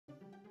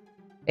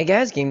Hey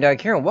guys,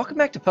 GameDog here, and welcome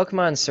back to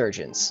Pokemon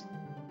Insurgence.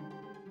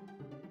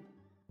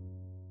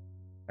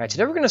 Alright,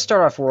 today we're going to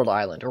start off World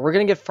Island, or we're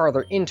going to get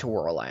farther into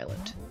World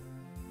Island.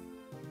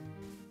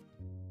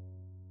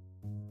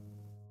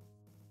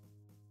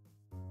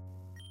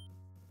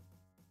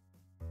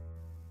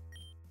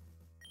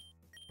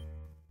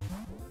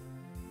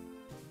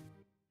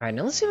 Alright,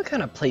 now let's see what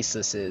kind of place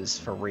this is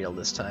for real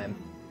this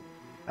time.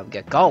 I would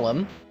get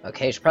Golem.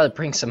 Okay, I should probably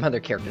bring some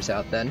other characters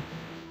out then.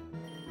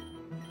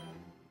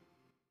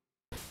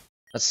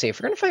 Let's see, if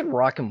we're going to fight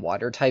rock and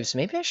water types,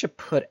 maybe I should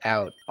put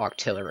out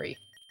Octillery.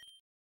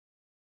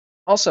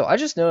 Also, I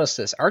just noticed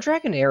this. Our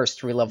Dragonair is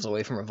 3 levels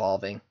away from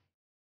evolving.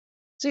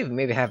 Let's see if we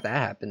maybe have that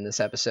happen this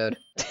episode.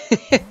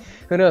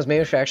 Who knows, maybe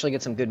we should actually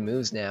get some good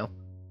moves now.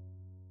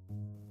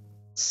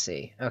 Let's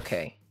see,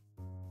 okay.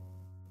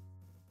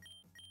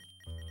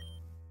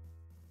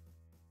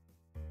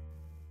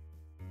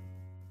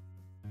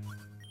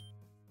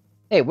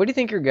 Hey, where do you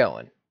think you're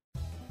going?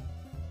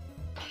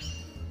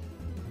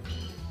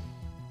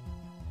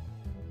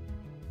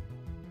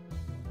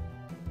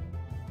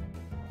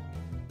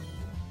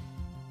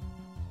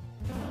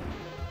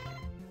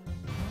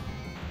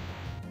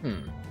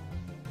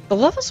 The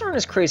levels aren't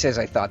as crazy as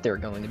I thought they were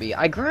going to be.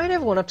 I grind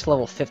everyone up to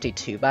level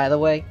 52, by the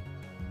way.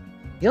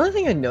 The only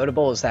thing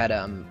notable is that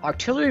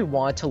Octillery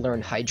wanted to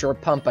learn Hydro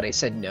Pump, but I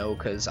said no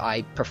because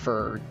I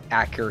prefer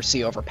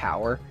accuracy over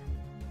power.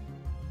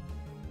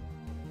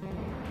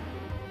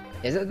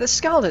 The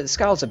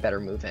Scald's a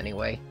better move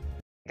anyway.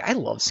 I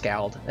love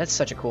Scald. That's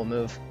such a cool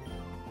move.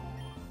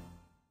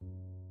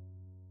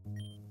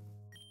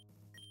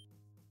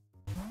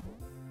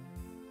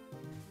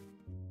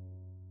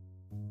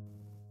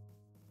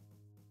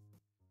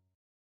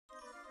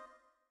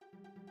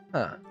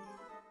 Huh.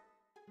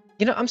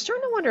 You know, I'm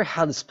starting to wonder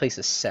how this place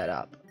is set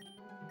up.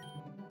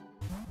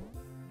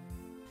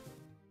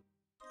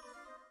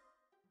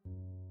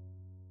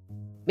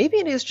 Maybe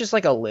it is just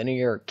like a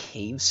linear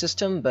cave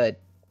system, but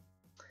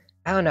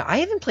I don't know. I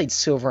haven't played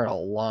Silver in a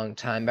long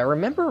time, but I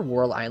remember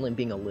World Island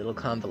being a little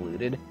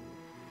convoluted.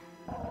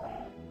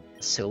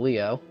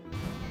 Silio.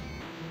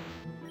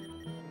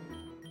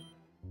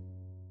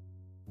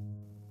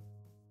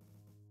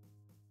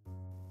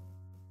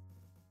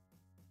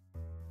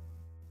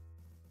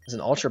 There's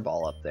an Ultra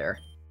Ball up there.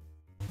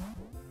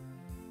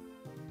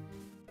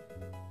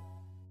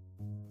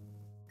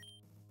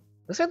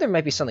 Looks like there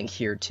might be something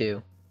here,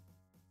 too.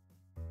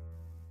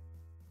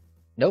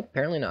 Nope,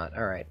 apparently not.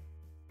 Alright.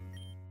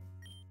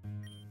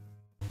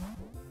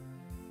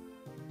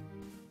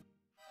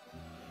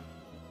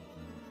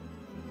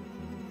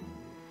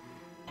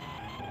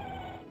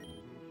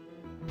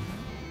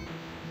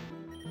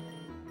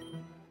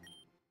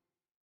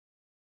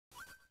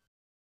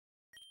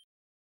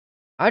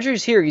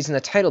 Audrey's here using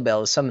the Tidal Bell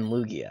to summon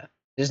Lugia.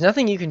 There's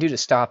nothing you can do to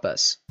stop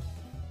us.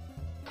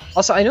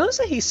 Also, I noticed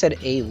that he said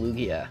a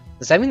Lugia.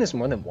 Does that mean there's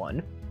more than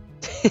one?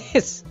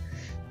 This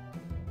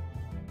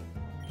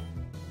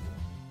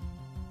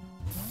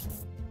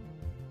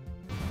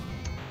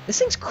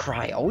thing's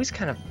cry always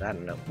kind of, I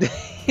don't know.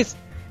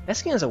 That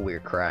skin has a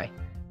weird cry.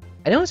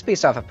 I know it's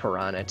based off of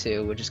Piranha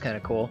too, which is kind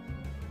of cool.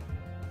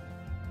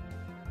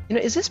 You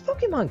know, is this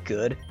Pokemon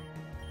good?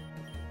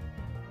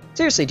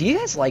 Seriously, do you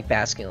guys like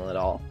Baskin at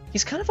all?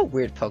 He's kind of a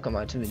weird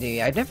Pokemon to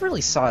me. I never really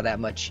saw that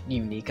much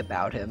unique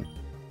about him.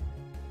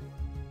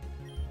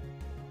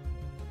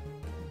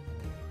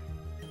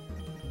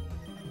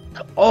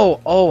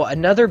 Oh,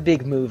 another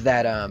big move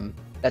that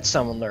that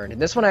someone learned,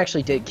 and this one I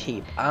actually did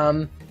keep.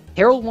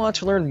 Harold wants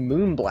to learn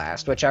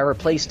Moonblast, which I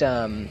replaced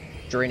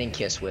Draining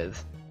Kiss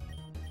with.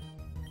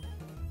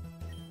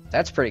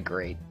 That's pretty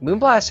great.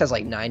 Moonblast has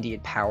like 90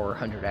 power,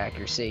 100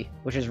 accuracy,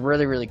 which is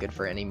really, really good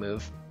for any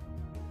move.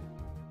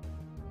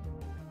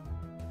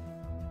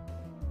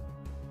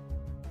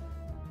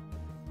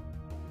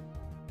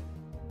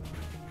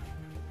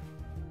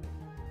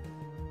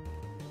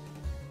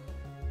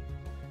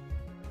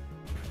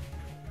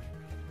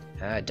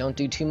 Don't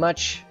do too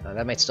much.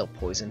 That might still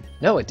poison.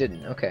 No, it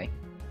didn't. Okay.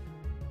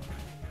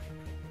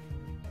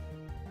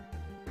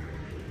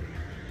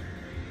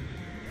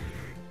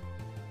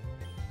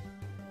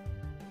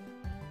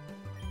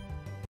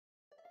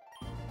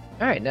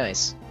 Alright,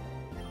 nice.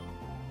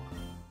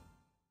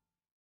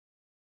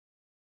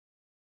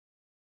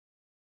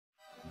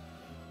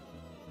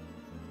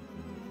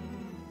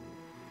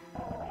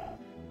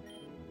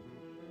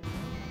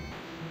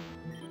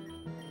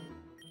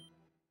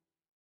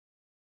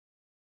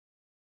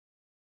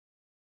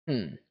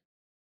 Is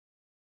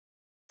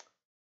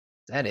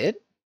that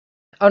it?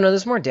 Oh no,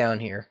 there's more down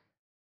here.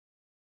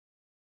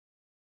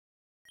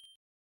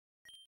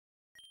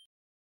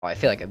 Oh, I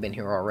feel like I've been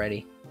here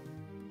already.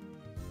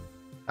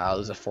 Oh,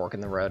 there's a fork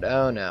in the road.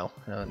 Oh no.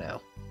 Oh no.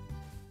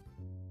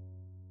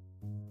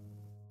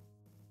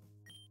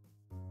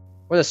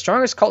 We're the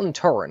strongest cult in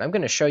Tauren. I'm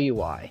gonna show you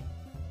why.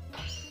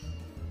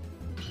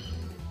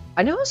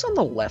 I know it's on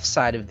the left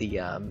side of the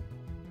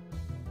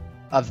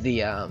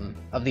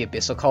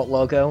Abyssal Cult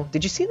logo.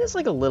 Did you see there's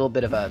like a little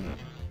bit of a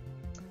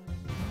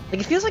Like,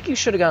 it feels like you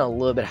should have gone a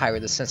little bit higher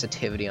with the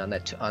sensitivity on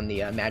that on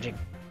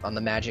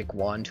the magic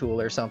wand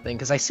tool or something,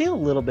 because I see a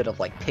little bit of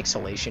like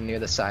pixelation near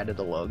the side of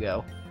the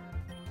logo.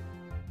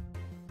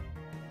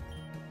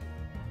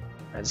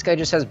 Right, this guy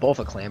just has both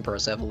of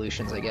Clamperous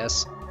evolutions, I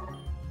guess.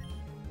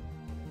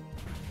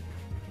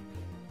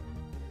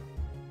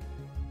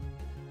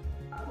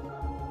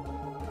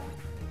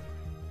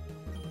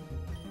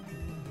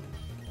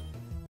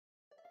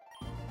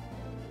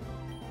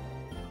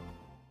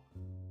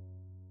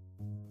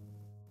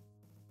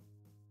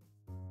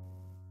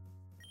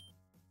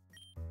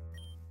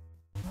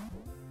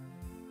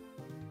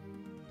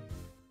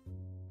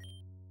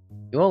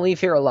 You won't leave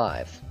here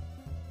alive.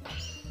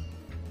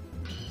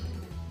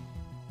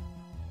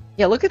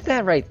 Yeah, look at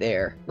that right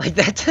there. Like,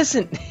 that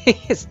doesn't...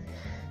 it's...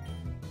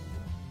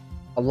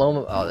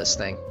 Alone... Oh, this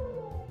thing.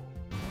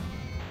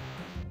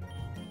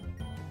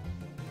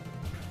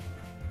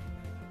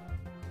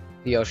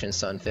 The ocean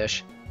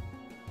sunfish.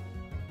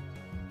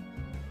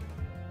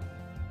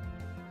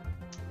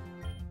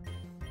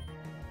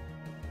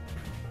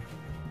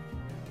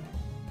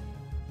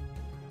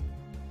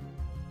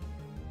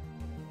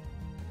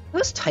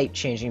 Those type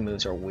changing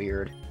moves are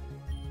weird.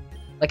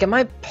 Like, am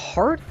I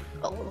part,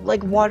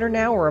 like, water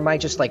now, or am I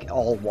just, like,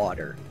 all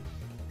water?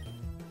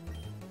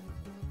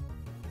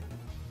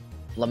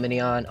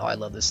 Lumineon. Oh, I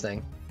love this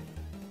thing.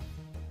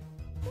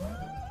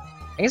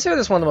 I consider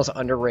this one of the most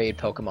underrated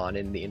Pokemon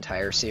in the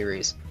entire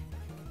series.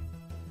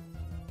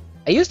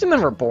 I used him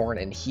in Reborn,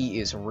 and he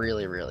is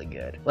really, really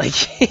good. Like,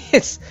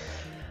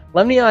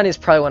 Lumineon is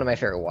probably one of my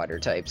favorite water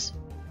types.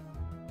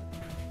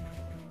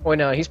 Oh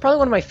no, he's probably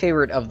one of my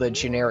favorite of the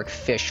generic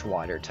fish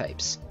water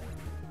types.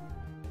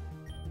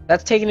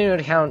 That's taking into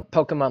account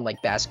Pokemon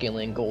like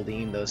Basculin,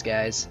 Goldeen, those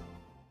guys.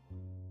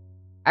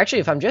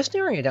 Actually, if I'm just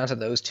narrowing it down to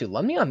those two,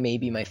 Lumineon may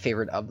be my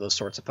favorite of those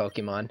sorts of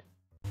Pokemon.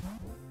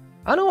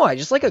 I don't know why,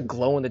 just like a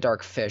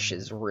glow-in-the-dark fish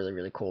is really,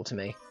 really cool to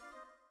me.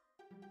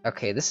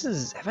 Okay, this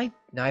is...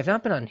 No, I've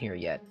not been on here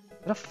yet.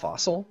 Is that a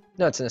fossil?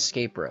 No, it's an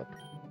escape rope.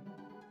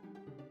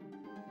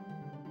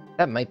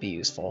 That might be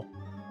useful.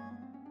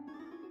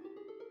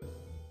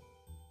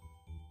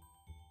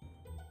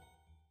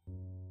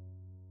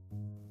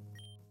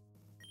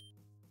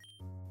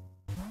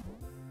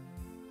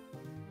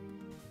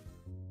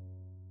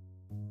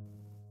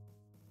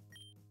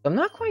 I'm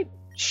not quite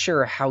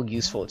sure how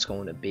useful it's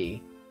going to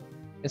be,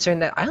 considering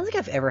that I don't think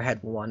I've ever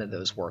had one of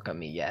those work on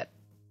me yet.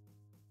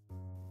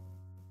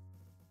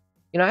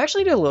 You know, I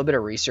actually did a little bit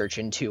of research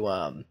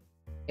into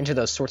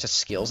those sorts of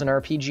skills in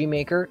RPG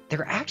Maker.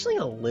 They're actually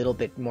a little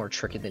bit more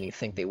tricky than you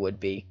think they would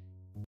be.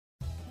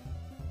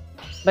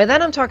 By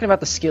that I'm talking about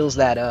the skills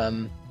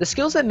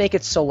that make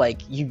it so,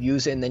 like, you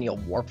use it and then you'll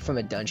warp from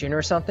a dungeon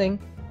or something.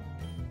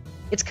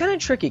 It's kind of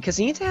tricky, because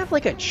you need to have,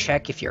 like, a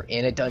check if you're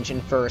in a dungeon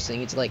first, and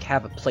you need to, like,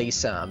 have a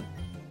place,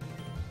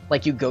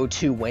 like, you go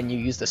to when you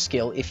use the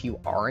skill if you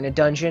are in a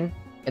dungeon.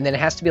 And then it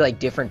has to be, like,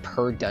 different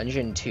per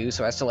dungeon, too,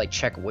 so it has to, like,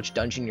 check which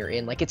dungeon you're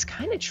in. Like, it's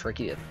kind of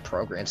tricky to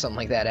program something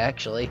like that,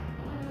 actually.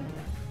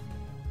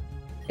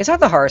 It's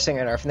not the hardest thing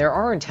on earth, and there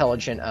are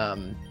intelligent,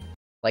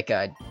 like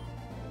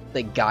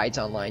guides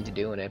online to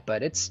doing it,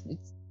 but it's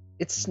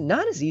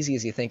not as easy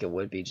as you think it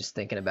would be, just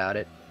thinking about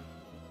it.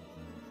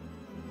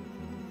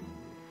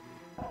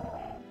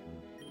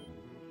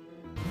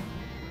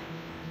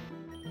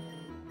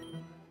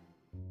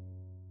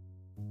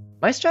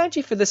 My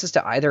strategy for this is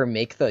to either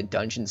make the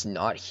dungeons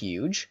not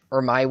huge,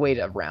 or my way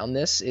around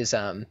this is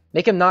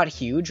make them not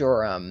huge,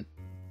 or I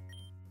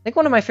think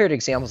one of my favorite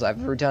examples I've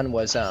ever done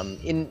was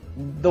in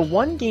the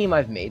one game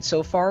I've made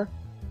so far.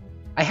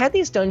 I had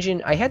this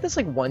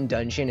like one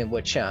dungeon in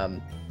which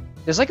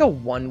there's like a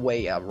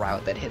one-way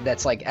route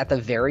that's like at the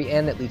very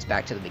end that leads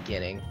back to the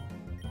beginning.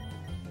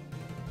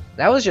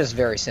 That was just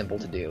very simple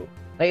to do.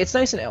 Like, it's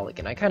nice and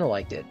elegant. I kind of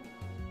liked it.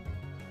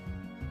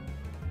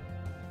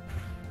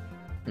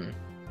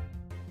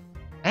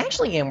 I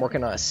actually am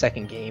working on a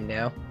second game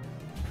now.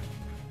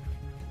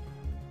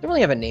 Don't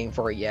really have a name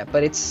for it yet,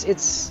 but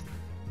it's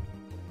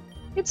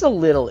a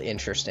little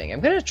interesting. I'm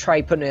gonna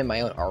try putting in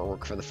my own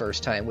artwork for the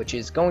first time, which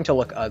is going to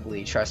look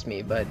ugly, trust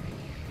me, but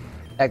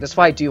heck, that's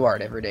why I do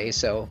art every day,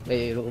 so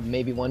it'll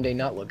maybe one day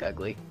not look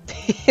ugly.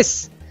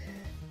 That's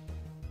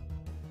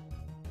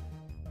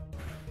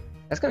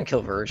gonna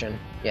kill Virgin.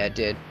 Yeah, it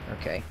did.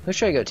 Okay, who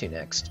should I go to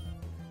next?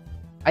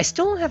 I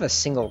still don't have a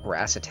single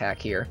grass attack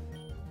here.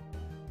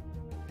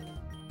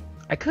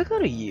 I could go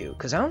to you,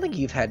 because I don't think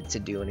you've had to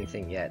do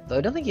anything yet, though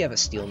I don't think you have a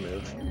steel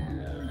move.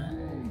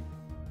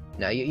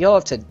 No, you'll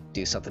have to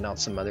do something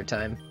else some other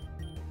time.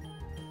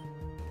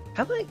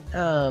 How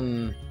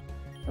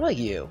about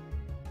you?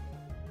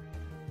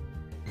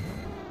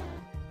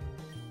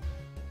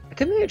 I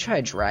could maybe try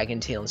a Dragon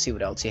Tail and see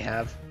what else you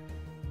have.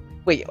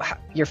 Wait,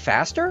 you're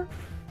faster?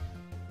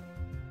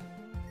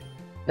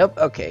 Nope,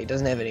 okay,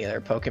 doesn't have any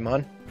other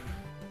Pokemon.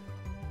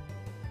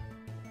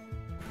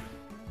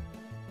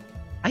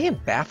 I am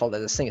baffled that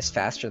this thing is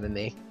faster than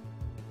me.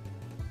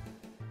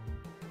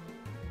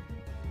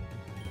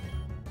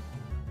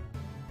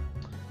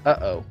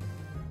 Uh-oh.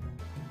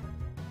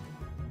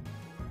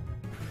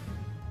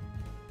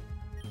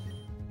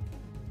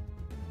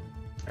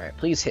 Alright,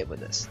 please hit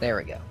with this. There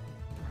we go.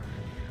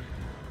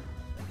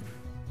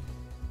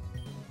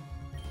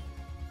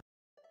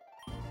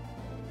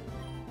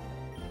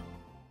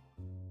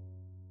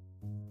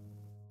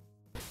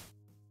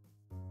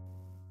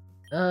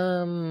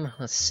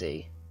 Let's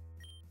see.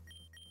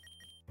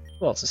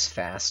 Who else is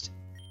fast?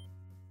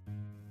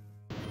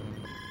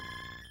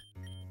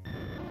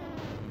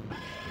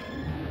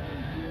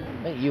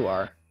 Hey, you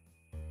are.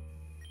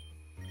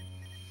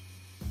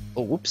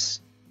 Oh,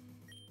 whoops.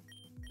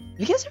 Have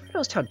you guys ever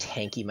noticed how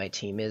tanky my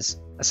team is?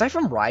 Aside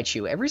from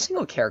Raichu, every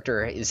single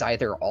character is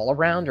either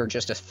all-around or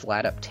just a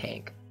flat-up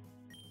tank.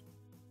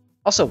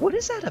 Also, what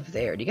is that up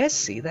there? Do you guys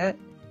see that?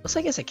 Looks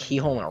like it's a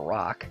keyhole in a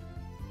rock.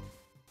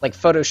 Like,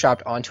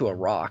 photoshopped onto a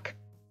rock.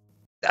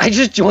 I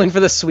just joined for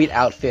the sweet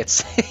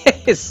outfits.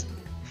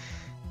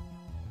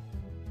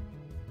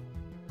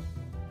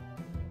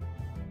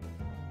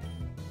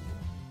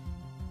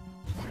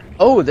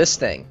 Oh, this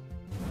thing.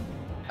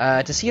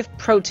 To see if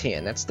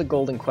Protean, that's the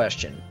golden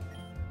question.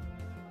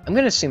 I'm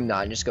gonna assume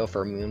not and just go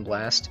for a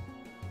Moonblast.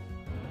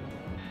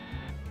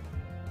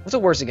 What's the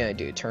worst it's gonna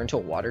do? Turn to a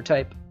water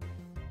type?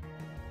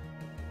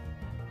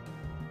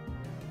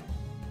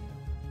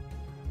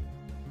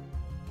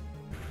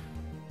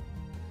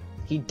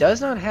 He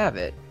does not have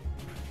it.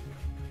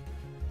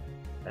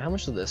 And how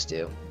much will this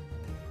do?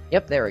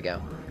 Yep, there we go.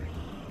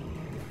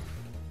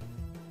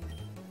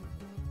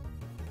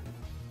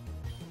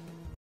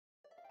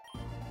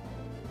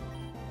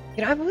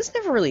 You know, I was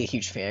never really a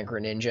huge fan of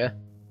Greninja.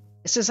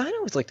 Its design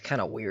always looked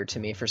kind of weird to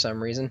me for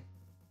some reason.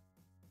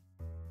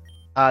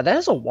 That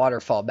is a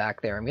waterfall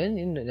back there. Am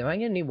I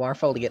gonna need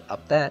waterfall to get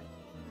up that?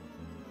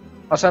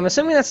 Also, I'm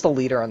assuming that's the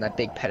leader on that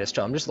big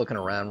pedestal. I'm just looking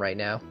around right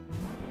now.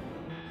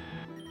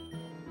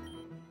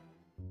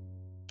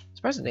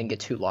 Surprised I didn't get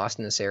too lost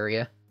in this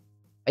area.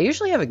 I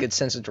usually have a good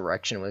sense of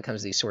direction when it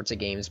comes to these sorts of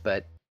games,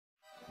 but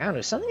I don't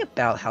know, something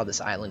about how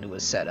this island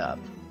was set up.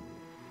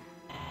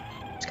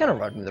 It's kind of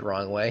rubbed me the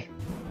wrong way.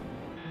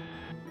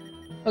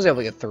 I was able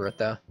to get through it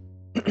though.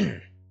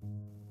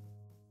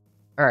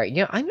 All right,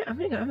 yeah, I'm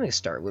gonna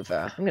start with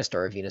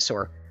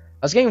Venusaur. I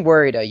was getting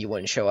worried you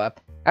wouldn't show up.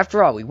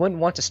 After all, we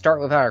wouldn't want to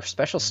start without our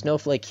special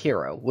snowflake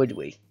hero, would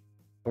we?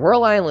 The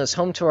Whirl Island is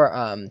home to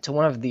our to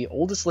one of the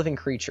oldest living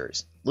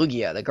creatures,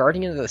 Lugia, the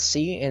guardian of the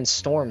sea and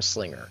storm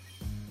slinger.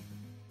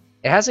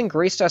 It hasn't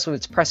graced us with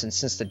its presence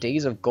since the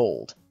days of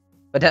gold.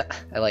 But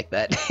I like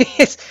that.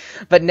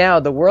 But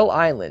now the Whirl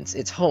Islands,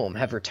 its home,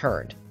 have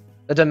returned.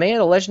 The domain of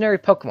the legendary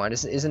Pokemon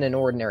isn't an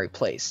ordinary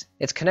place.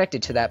 It's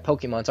connected to that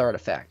Pokemon's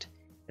artifact.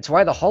 It's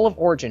why the Hall of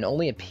Origin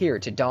only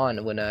appeared to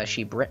Dawn when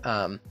she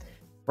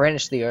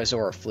brandished the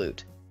Azora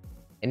flute.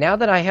 And now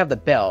that I have the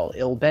bell,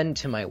 it'll bend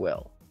to my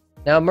will.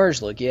 Now emerge,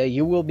 Lugia,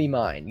 you will be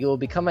mine. You will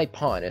become my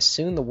pawn, as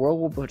soon the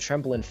world will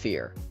tremble in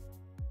fear.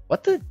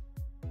 What the?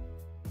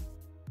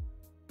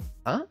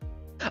 Huh?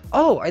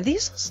 Oh, are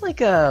these those,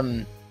 like,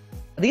 are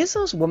these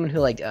those women who,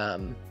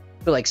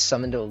 like,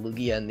 summoned a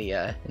Lugia in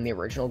the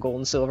original Gold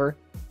and Silver?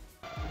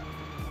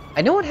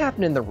 I know what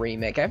happened in the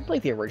remake. I haven't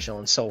played the original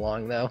in so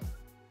long, though.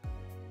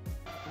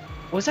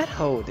 Was that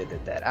Ho that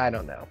did that? I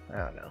don't know.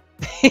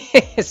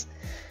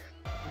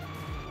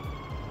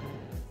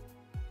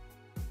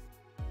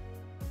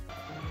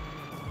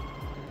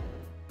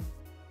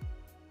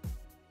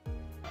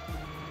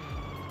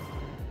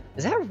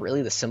 Is that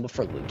really the symbol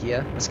for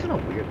Lugia? That's kind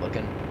of weird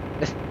looking.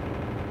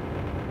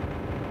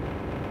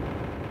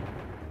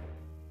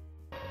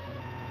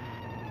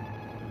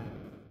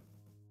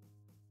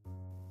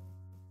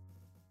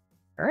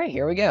 Alright,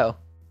 here we go. Looks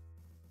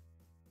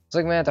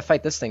like I'm gonna have to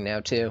fight this thing now,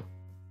 too.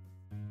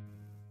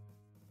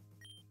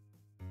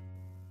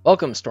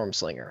 Welcome,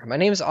 Stormslinger. My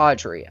name is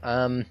Audrey.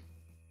 I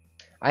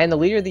am the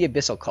leader of the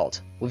Abyssal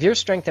Cult. With your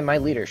strength and my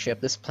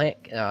leadership, this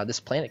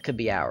planet could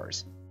be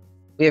ours.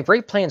 We have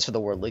great plans for the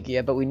world,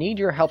 Lugia, but we need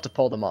your help to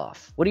pull them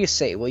off. What do you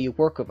say? Will you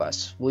work with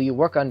us? Will you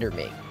work under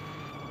me?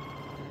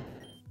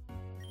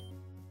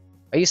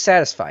 Are you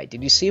satisfied?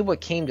 Did you see what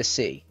came to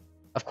see?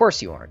 Of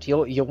course you aren't.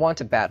 You'll want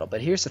to battle,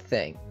 but here's the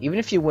thing. Even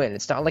if you win,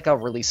 it's not like I'll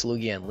release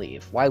Lugia and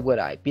leave. Why would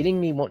I?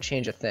 Beating me won't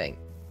change a thing.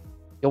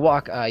 You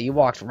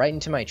walked right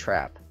into my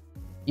trap.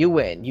 You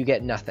win, you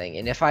get nothing,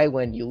 and if I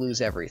win, you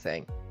lose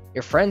everything.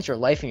 Your friends, your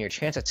life, and your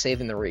chance at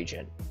saving the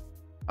region.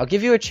 I'll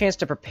give you a chance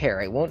to prepare.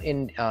 I won't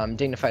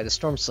dignify the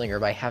Stormslinger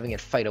by having it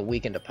fight a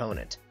weakened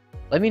opponent.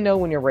 Let me know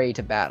when you're ready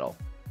to battle.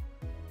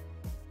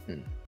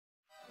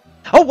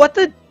 Oh, what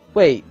the?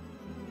 Wait.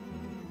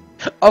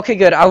 Okay,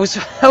 good. I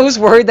was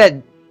worried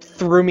that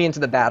threw me into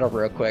the battle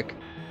real quick.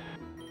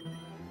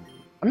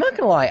 I'm not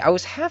gonna lie. I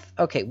was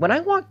okay. When I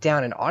walk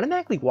down, it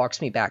automatically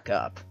walks me back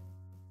up.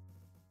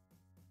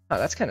 Oh,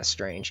 that's kind of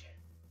strange.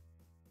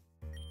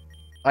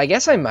 I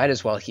guess I might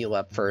as well heal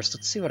up first.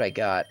 Let's see what I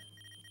got.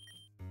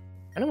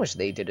 I don't wish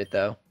they did it,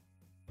 though.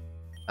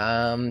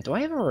 Do I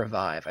have a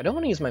revive? I don't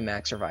want to use my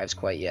max revives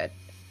quite yet.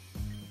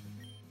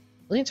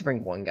 I need to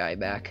bring one guy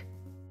back.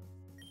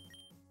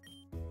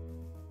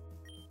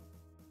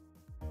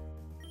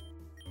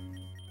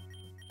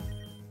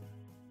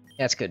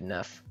 That's good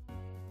enough.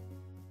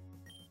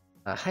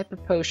 Hyper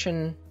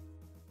Potion.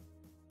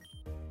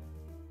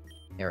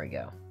 There we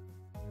go.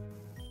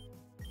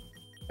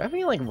 Do I have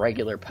any, like,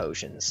 regular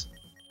potions?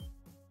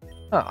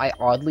 Huh, I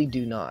oddly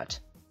do not.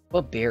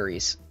 What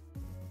berries?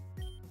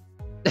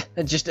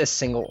 Just a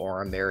single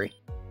aura berry.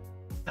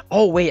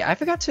 Oh, wait, I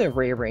forgot to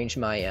rearrange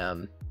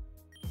my,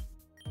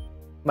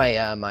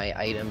 my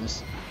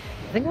items.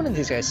 I think one of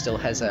these guys still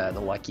has, the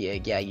lucky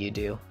egg. Yeah, you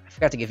do. I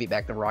forgot to give you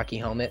back the rocky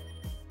helmet.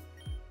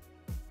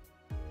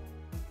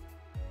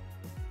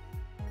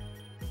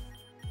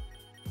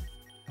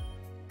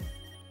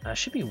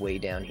 Should be way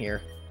down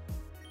here.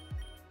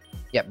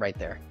 Yep, right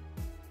there.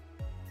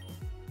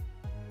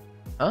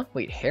 Huh?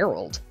 Wait,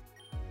 Herald?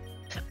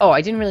 Oh, I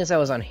didn't realize I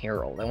was on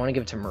Herald. I want to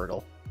give it to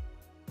Myrtle.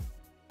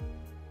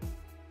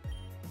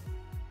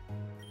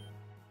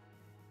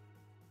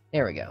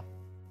 There we go.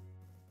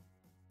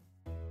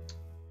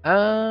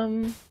 I'll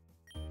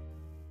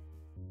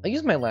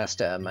use my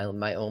last,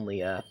 my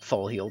only,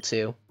 full heal,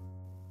 too.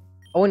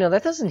 Oh, no,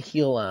 that doesn't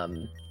heal,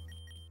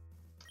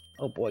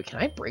 Oh boy, can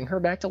I bring her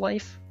back to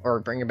life? Or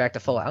bring her back to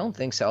full? I don't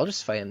think so. I'll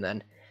just fight him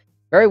then.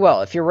 Very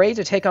well, if you're ready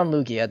to take on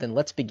Lugia, then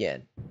let's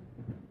begin.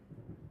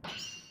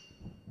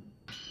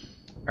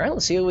 Alright,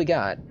 let's see what we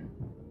got.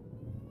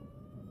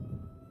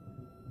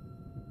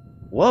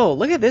 Whoa,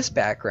 look at this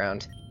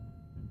background.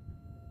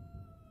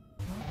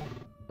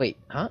 Wait,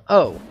 huh?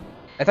 Oh.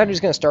 I thought he was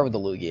gonna start with the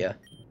Lugia.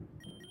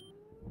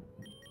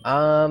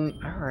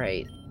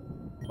 Alright.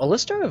 Well,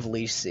 let's start with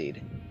Leech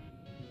Seed.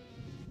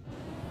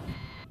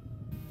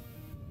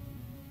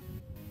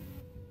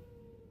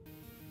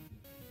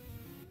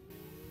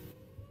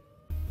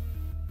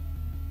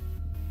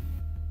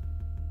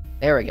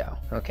 There we go.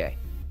 Okay.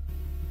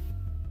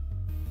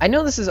 I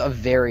know this is a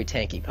very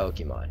tanky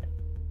Pokemon.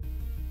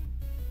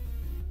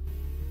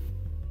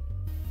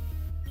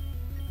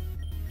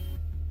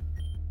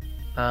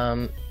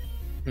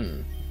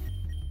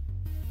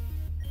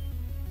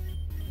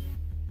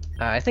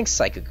 I think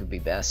Psychic would be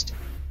best.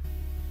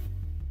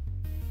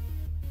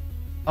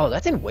 Oh,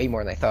 that did way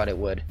more than I thought it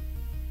would.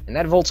 And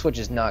that Volt Switch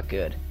is not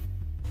good.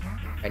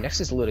 Alright, next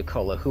is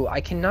Ludicolo, who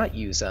I cannot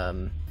use,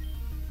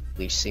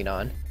 Leech Seed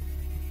on.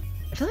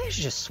 I feel like I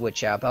should just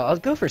switch out, but I'll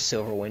go for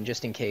Silverwind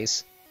just in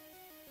case.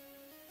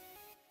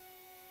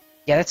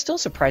 Yeah, that's still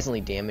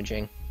surprisingly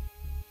damaging.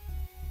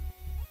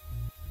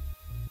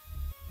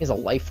 He has a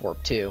Life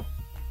Orb, too.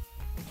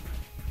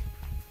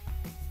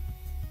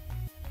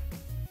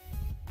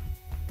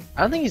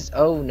 I don't think he's...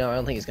 Oh, no, I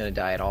don't think he's gonna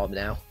die at all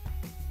now.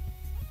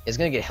 He's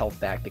gonna get health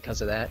back because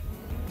of that.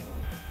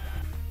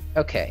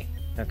 Okay,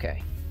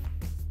 okay.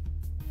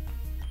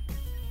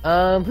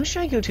 Who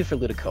should I go to for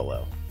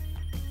Ludicolo?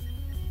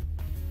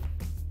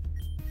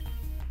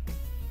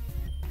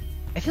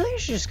 I feel like I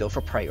should just go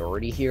for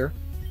priority here.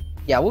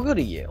 Yeah, we'll go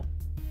to you.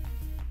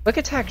 Quick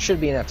attack should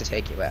be enough to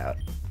take you out.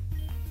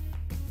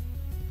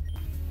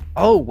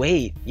 Oh,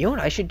 wait. You know what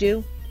I should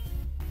do?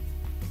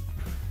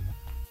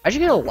 I should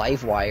get a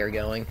Live Wire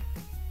going.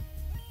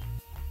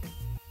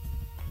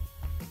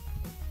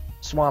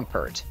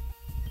 Swampert.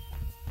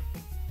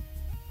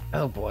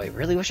 Oh boy,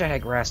 really wish I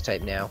had Grass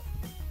type now.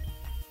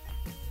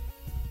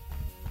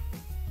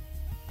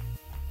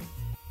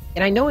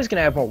 And I know he's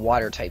gonna have more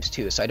water types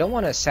too, so I don't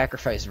want to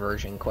sacrifice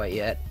version quite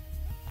yet.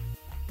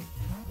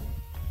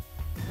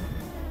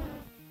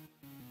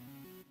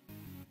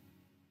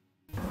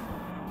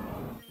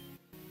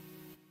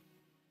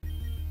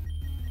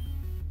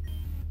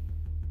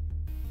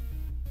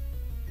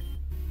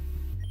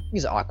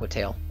 Use Aqua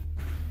Tail.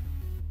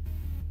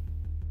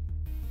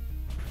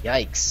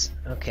 Yikes.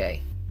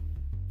 Okay.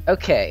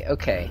 Okay,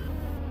 okay.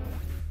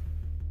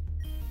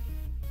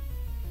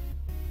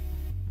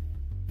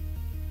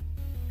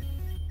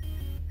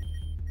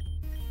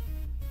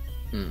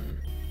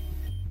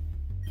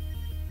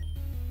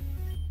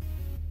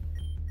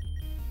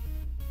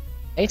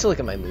 I need to look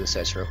at my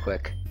movesets real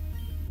quick.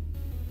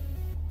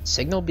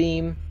 Signal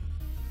Beam.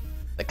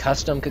 The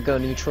Custom could go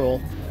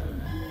neutral.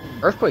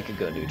 Earthquake could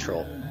go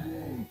neutral.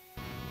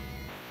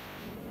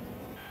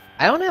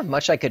 I don't have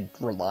much I could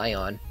rely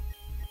on.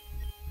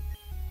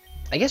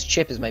 I guess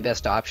Chip is my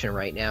best option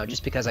right now,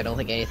 just because I don't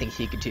think anything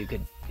he could do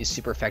is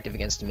super effective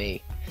against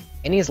me.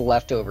 And he has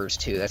leftovers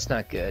too, that's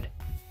not good.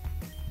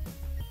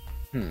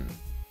 I'm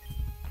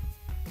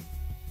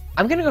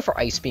gonna go for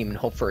Ice Beam and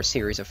hope for a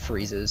series of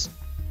freezes.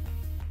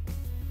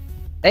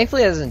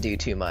 Thankfully, it doesn't do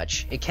too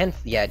much. It can...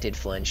 Yeah, it did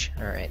flinch.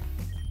 Alright.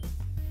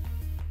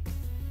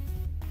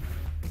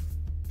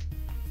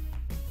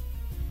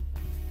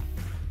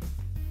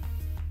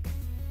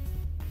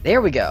 There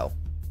we go.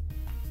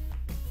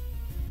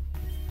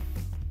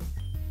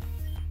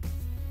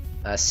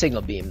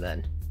 Signal Beam,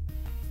 then.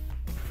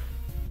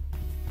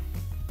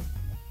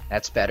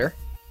 That's better.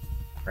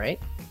 Right?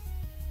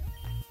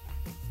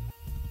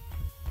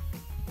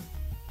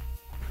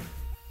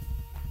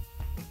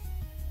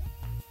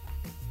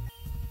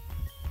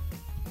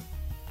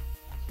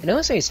 I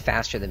notice he's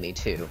faster than me,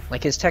 too.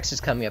 Like, his text is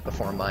coming up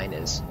before mine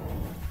is.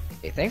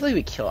 Okay, thankfully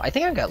we kill. I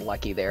think I got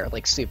lucky there.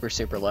 Like, super,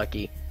 super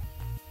lucky.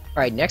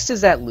 Alright, next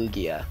is that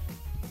Lugia.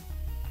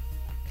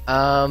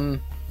 Oh, man.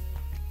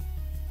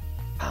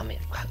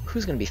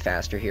 Who's gonna be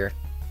faster here?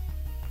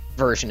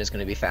 version is going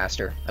to be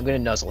faster. I'm going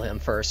to nuzzle him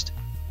first.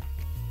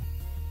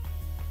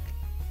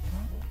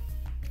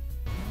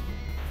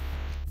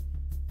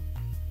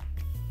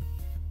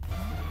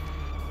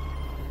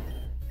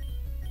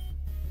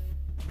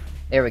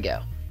 There we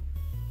go.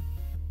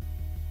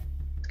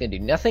 It's going to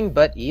do nothing,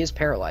 but he is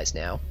paralyzed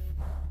now.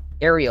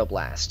 Aerial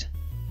Blast.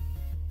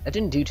 That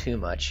didn't do too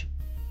much.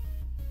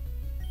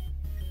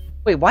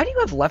 Wait, why do you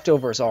have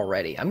leftovers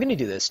already? I'm going to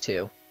do this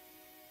too.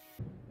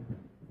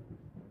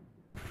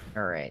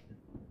 Alright.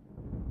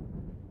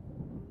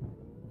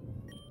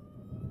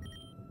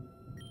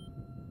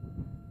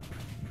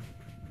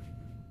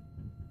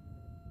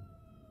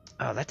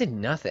 Oh, that did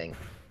nothing.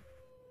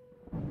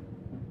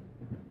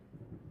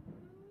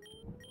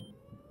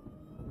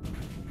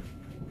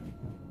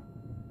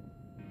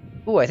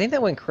 Ooh, I think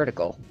that went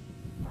critical.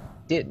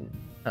 Didn't.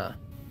 Huh.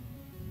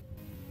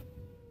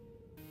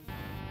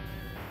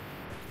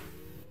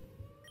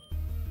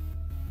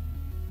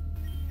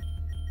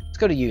 Let's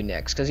go to you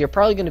next, because you're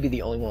probably going to be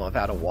the only one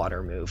without a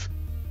water move.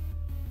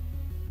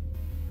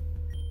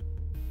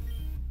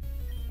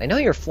 I know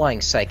you're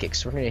flying psychic,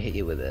 so we're going to hit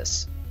you with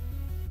this.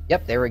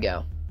 Yep, there we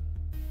go.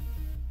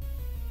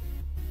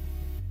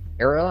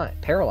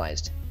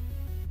 Paralyzed.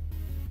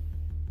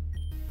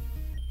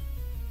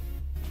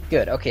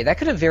 Good, okay, that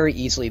could have very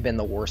easily been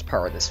the worst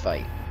part of this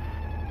fight.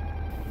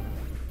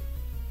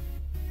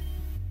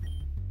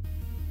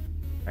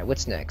 Alright,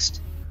 what's next?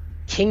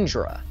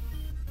 Kingdra.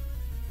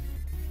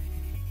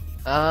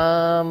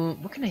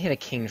 What can I hit a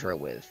Kingdra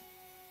with?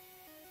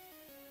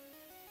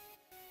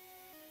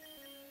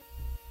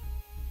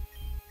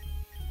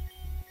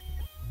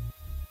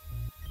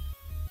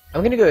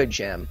 I'm gonna go to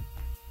Gem.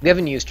 We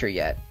haven't used her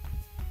yet.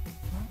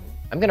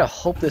 I'm gonna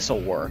hope this'll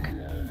work.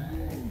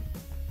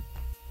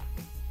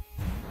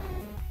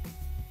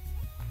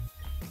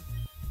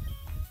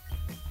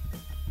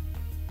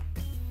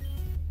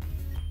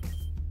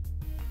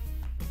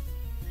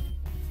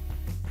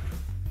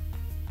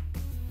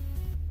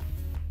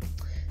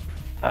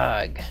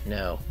 Ugh,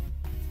 no.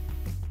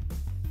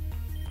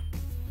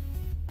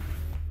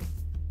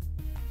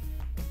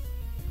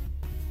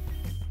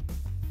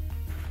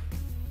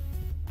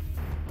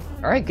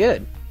 Alright,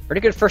 good. Pretty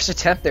good first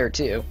attempt there,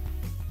 too.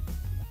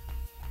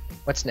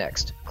 What's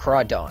next?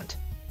 Crawdaunt.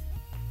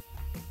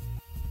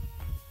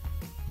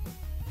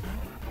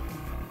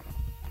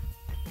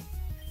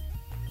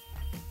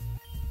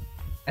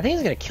 I think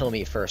he's gonna kill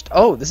me first.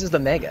 Oh, this is the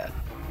Mega.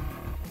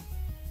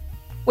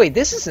 Wait,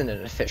 this isn't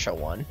an official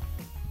one.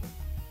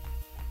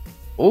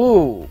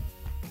 Ooh.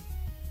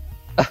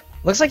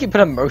 Looks like you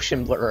put a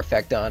motion blur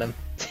effect on him.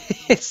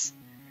 He's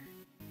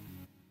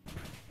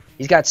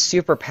got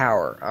super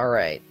power.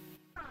 Alright.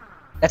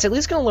 That's at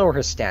least going to lower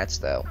his stats,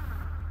 though.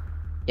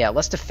 Yeah,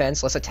 less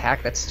defense, less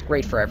attack. That's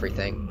great for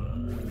everything.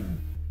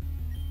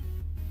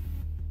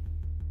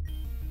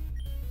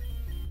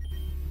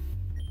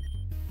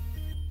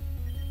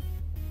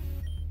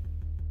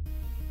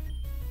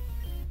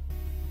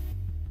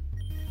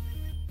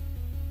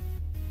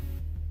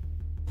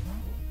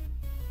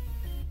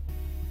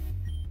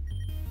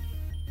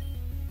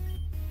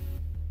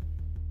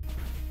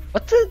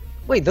 What the?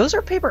 Wait, those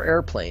are paper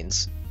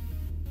airplanes.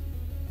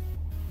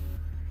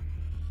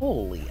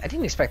 Holy, I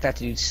didn't expect that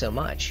to do so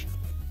much.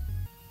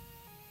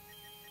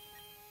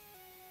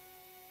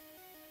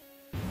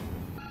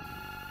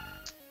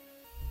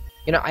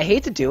 You know, I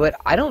hate to do it.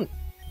 I'm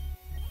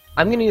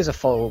gonna use a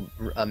full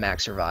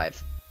max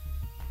revive.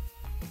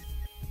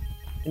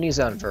 I'm gonna use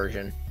that on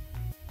version.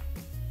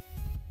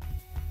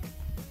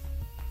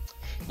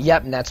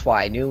 Yep, and that's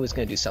why I knew it was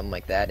gonna do something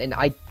like that. And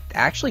I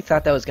actually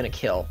thought that was gonna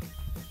kill.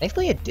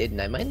 Thankfully it didn't.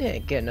 I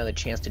might get another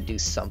chance to do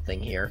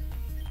something here.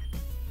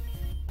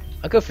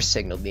 I'll go for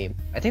Signal Beam.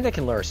 I think that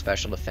can lower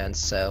special defense,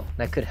 so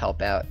that could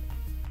help out.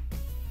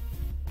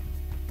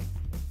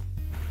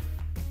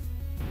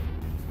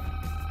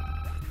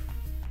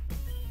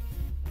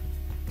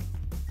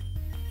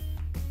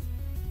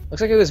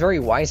 Looks like it was very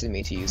wise of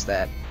me to use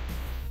that.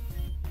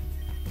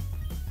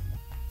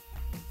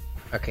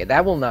 Okay,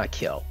 that will not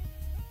kill.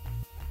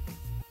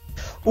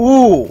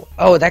 Ooh!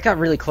 Oh, that got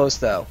really close,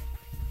 though.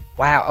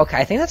 Wow, okay,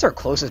 I think that's our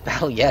closest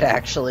battle yet,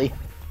 actually.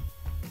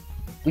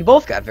 We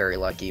both got very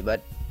lucky,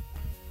 but...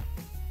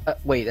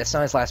 wait, that's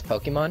not his last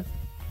Pokemon?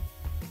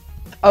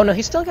 Oh, no,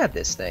 he's still got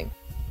this thing.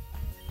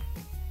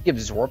 He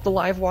absorbed the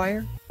live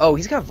wire? Oh,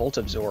 he's got Volt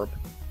Absorb.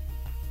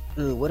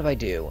 Ooh, what do I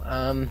do?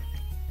 I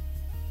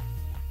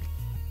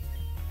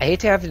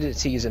hate to have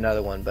to use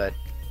another one, but...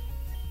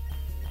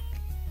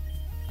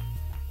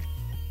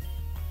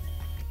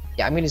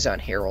 yeah, I'm gonna use it on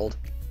Herald.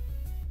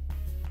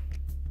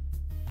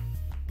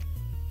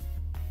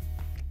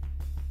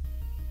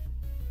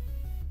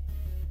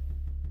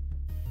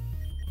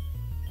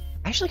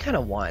 I actually kind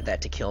of wanted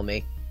that to kill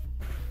me.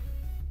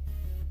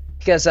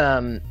 Because,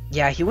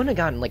 yeah, he wouldn't have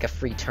gotten, like, a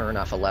free turn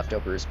off of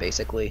leftovers,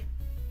 basically.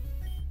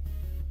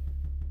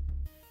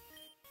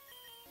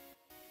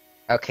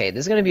 Okay,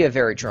 this is gonna be a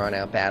very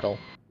drawn-out battle.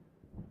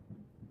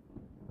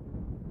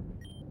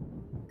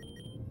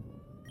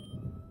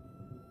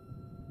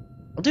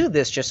 I'll do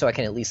this just so I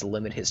can at least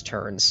limit his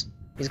turns.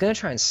 He's gonna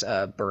try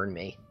and burn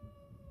me.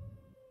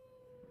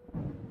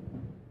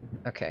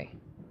 Okay.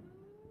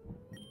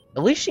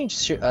 The leech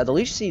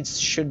seeds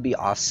should be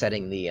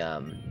offsetting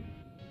the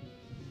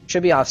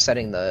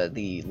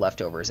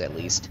leftovers at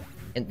least.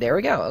 And there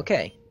we go.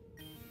 Okay.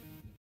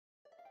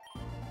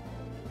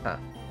 Huh.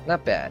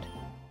 Not bad.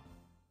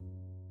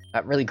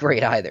 Not really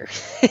great either.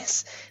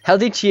 How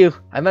did you?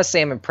 I must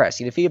say I'm impressed.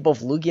 You defeated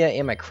both Lugia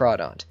and my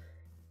Crawdaunt.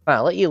 Fine,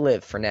 I'll let you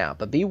live for now,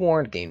 but be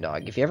warned, Game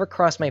Dog. If you ever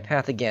cross my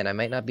path again, I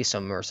might not be so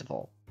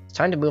merciful. It's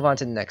time to move on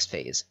to the next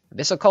phase.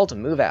 Abyssal Cult,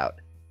 move out.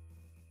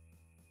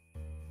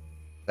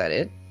 Is that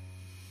it?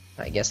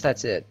 I guess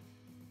that's it.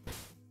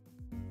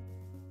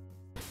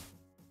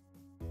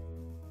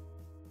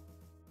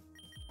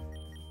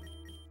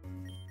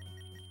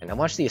 And I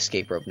watched the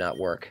escape rope not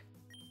work.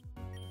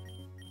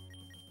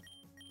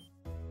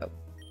 Oh.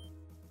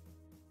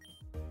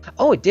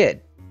 Oh, it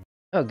did!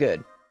 Oh,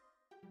 good.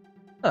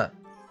 Huh.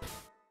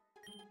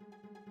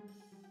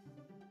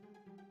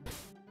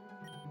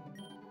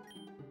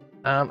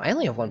 I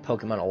only have one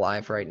Pokemon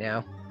alive right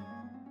now.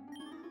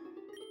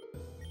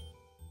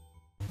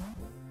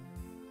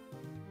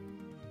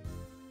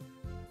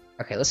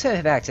 Okay, let's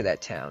head back to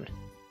that town.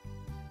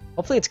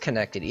 Hopefully it's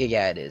connected.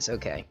 Yeah, it is.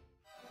 Okay.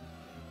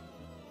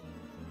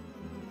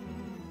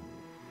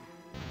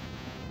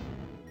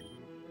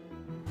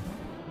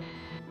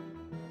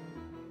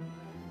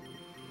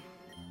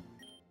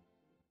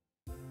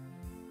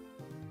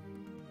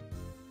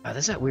 Oh,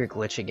 there's that weird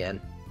glitch again.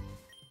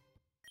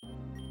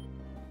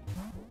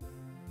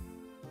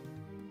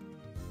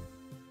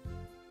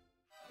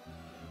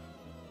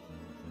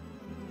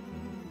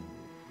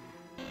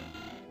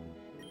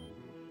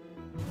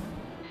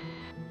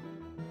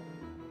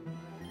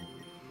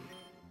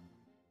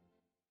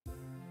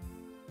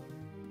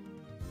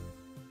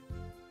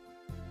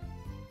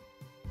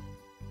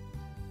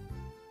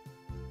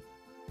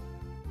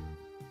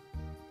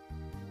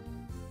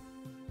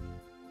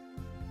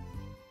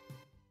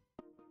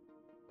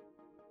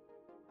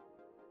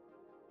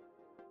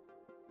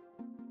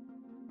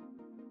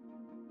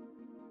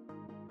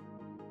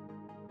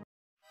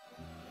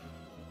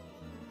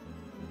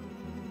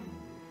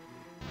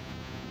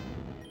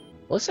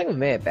 Looks like we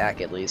made it back,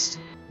 at least.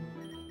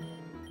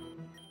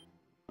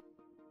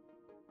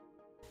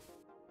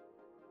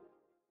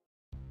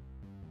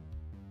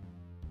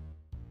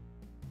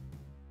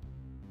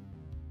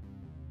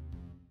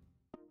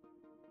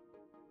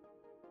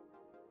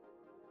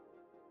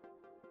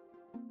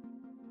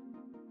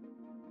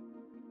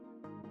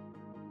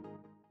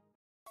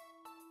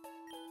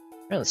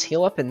 Alright, let's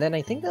heal up, and then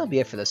I think that'll be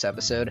it for this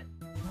episode.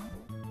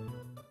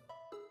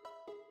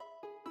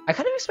 I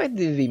kind of expected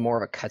there to be more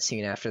of a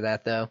cutscene after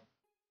that, though.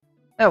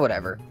 Oh,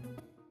 whatever.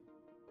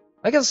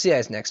 I guess I'll see you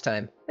guys next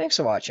time. Thanks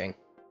for watching.